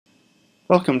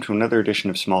Welcome to another edition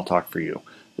of Smalltalk for You.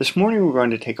 This morning we're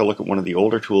going to take a look at one of the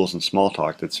older tools in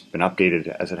Smalltalk that's been updated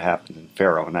as it happens in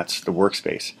Pharo, and that's the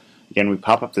Workspace. Again, we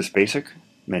pop up this basic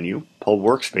menu, pull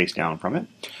Workspace down from it,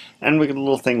 and we get a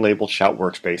little thing labeled Shout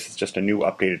Workspace. It's just a new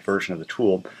updated version of the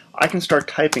tool. I can start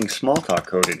typing Smalltalk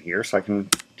code in here, so I can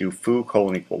do foo :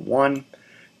 1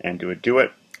 and do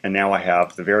it, and now I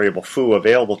have the variable foo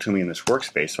available to me in this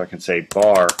workspace, so I can say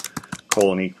bar :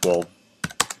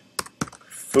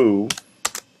 foo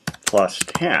plus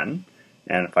 10,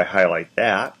 and if I highlight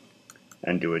that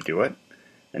and do it,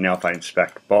 and now if I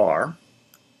inspect bar,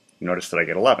 you notice that I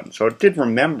get 11. So it did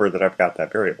remember that I've got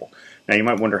that variable. Now you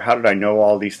might wonder, how did I know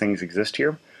all these things exist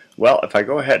here? Well, if I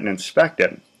go ahead and inspect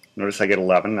it, notice I get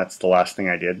 11, that's the last thing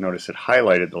I did. Notice it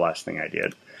highlighted the last thing I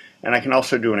did. And I can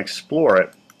also do an explore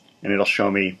it, and it'll show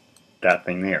me that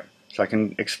thing there. So I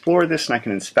can explore this and I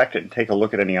can inspect it and take a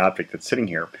look at any object that's sitting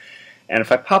here. And if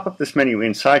I pop up this menu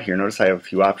inside here, notice I have a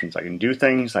few options. I can do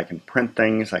things, I can print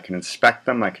things, I can inspect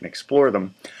them, I can explore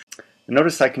them. And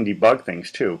notice I can debug things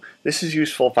too. This is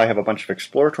useful if I have a bunch of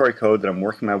exploratory code that I'm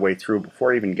working my way through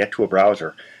before I even get to a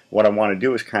browser. What I want to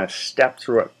do is kind of step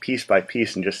through it piece by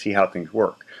piece and just see how things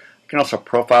work. I can also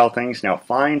profile things. Now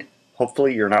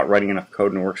hopefully you're not writing enough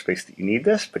code in Workspace that you need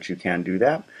this, but you can do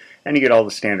that. And you get all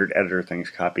the standard editor things,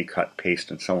 copy, cut,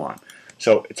 paste, and so on.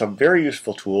 So it's a very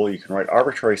useful tool. You can write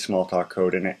arbitrary Smalltalk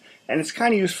code in it, and it's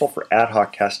kind of useful for ad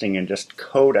hoc testing and just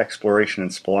code exploration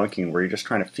and spelunking, where you're just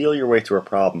trying to feel your way through a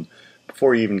problem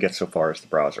before you even get so far as the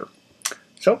browser.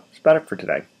 So that's about it for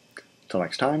today. Until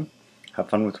next time, have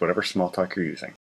fun with whatever Smalltalk you're using.